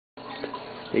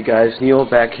Hey guys, Neil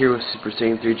back here with Super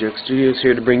Saiyan 3 Joke Studios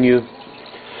here to bring you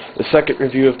the second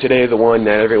review of today, the one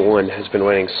that everyone has been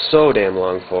waiting so damn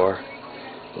long for.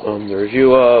 The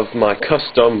review of my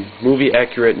custom,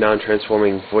 movie-accurate,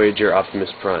 non-transforming Voyager Optimus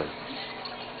Prime.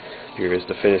 Here is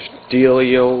the finished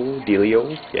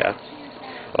dealio, yeah.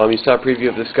 You saw a preview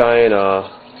of this guy in a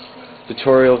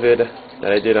tutorial vid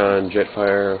that I did on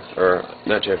Jetfire, or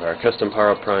not Jetfire, Custom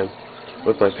Power Up Prime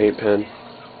with my paint pen.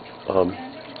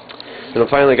 And I've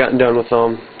finally gotten done with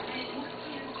them.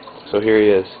 So here he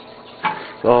is.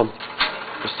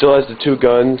 He still has the two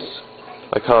guns.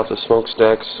 I cut off the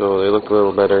smokestacks so they look a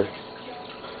little better.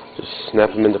 Just snap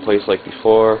them into place like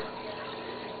before.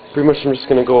 Pretty much I'm just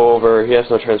going to go over, he has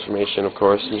no transformation of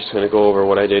course, I'm just going to go over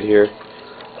what I did here.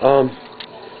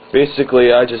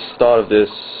 Basically I just thought of this.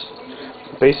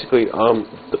 Basically,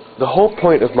 the whole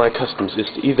point of my customs is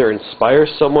to either inspire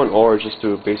someone or just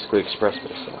to basically express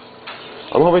myself.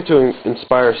 I'm hoping to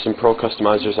inspire some pro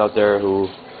customizers out there who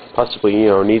possibly,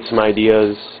 need some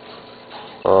ideas,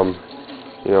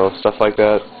 stuff like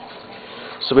that.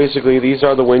 So basically, these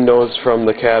are the windows from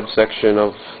the cab section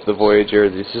of the Voyager.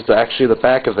 This is actually the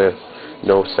back of the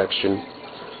nose section.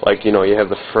 Like, you have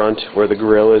the front where the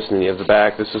grill is, and you have the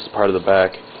back. This is part of the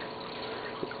back.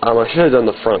 I should have done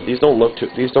the front. These don't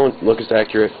look as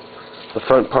accurate. The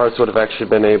front parts would have actually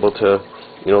been able to,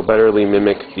 betterly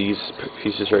mimic these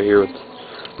pieces right here.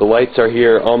 The lights are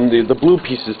here. The blue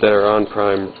pieces that are on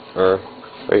Prime are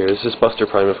right here. This is Buster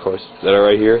Prime, of course, that are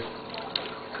right here.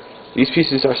 These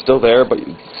pieces are still there, but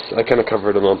I kind of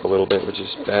covered them up a little bit, which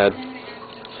is bad.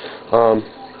 I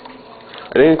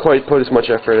didn't quite put as much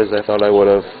effort as I thought I would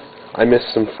have. I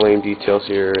missed some flame details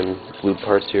here and blue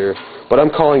parts here, but I'm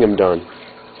calling them done.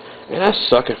 And I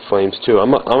suck at flames too.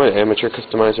 I'm an amateur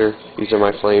customizer. These are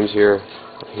my flames here,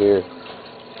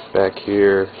 back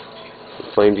here. The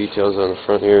flame details on the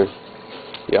front here.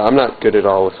 Yeah, I'm not good at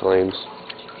all with flames.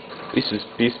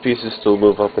 These pieces still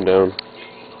move up and down.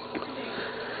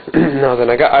 Now then,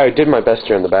 I did my best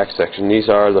here in the back section. These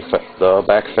are the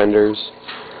back fenders.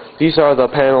 These are the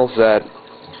panels that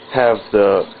have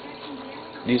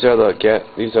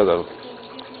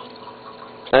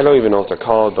I don't even know what they're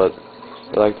called, but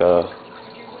they're like the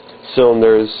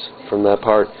cylinders from that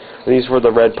part. And these were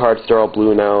the red parts. They're all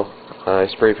blue now. I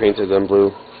spray painted them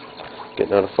blue.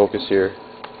 Getting out of focus here.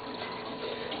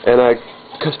 And I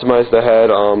customized the head.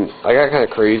 I got kind of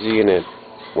crazy and it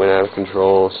went out of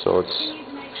control, so it's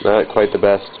not quite the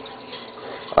best.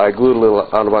 I glued a little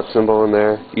Autobot symbol in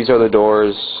there. These are the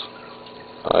doors.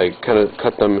 I kind of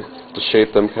cut them to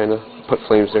shape them, kind of. Put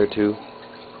flames there too.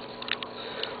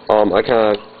 I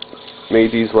kind of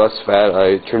made these less fat.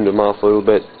 I trimmed them off a little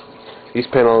bit. These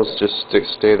panels just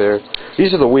stay there.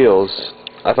 These are the wheels.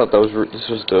 I thought this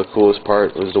was the coolest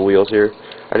part, was the wheels here.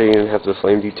 I didn't even have to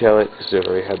flame detail it because it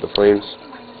already had the flames.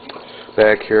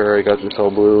 Back here I got this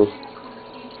all blue.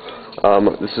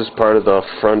 This is part of the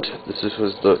front. This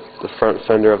was the front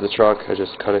fender of the truck. I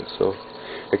just cut it so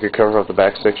I could cover up the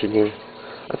back section here.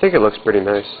 I think it looks pretty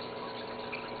nice.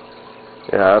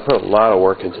 Yeah, I put a lot of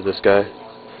work into this guy.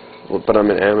 But I'm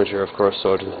an amateur, of course,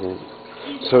 so it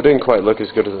didn't quite look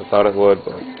as good as I thought it would,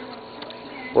 but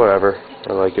whatever.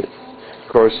 I like it.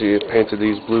 Of course, he painted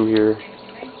these blue here.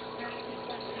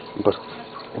 But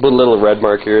a little red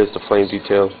mark here is the flame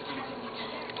detail.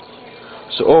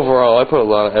 So overall, I put a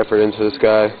lot of effort into this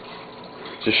guy.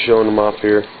 Just showing him off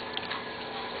here.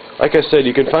 Like I said,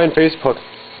 you can find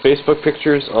Facebook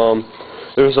pictures.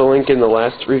 There was a link in the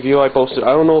last review I posted.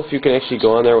 I don't know if you can actually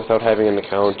go on there without having an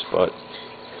account, but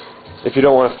if you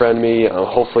don't want to friend me,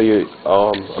 hopefully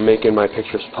I'm making my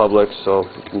pictures public so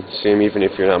you can see them even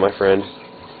if you're not my friend.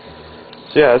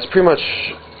 So yeah, that's pretty much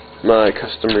my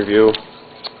custom review.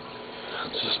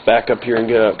 Let's just back up here and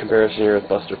get a comparison here with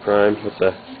Buster Prime with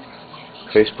the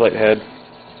faceplate head.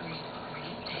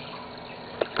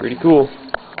 Pretty cool.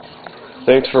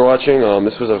 Thanks for watching.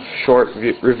 This was a short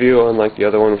review unlike the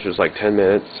other one, which was like 10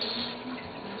 minutes.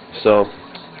 So,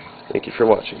 thank you for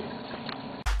watching.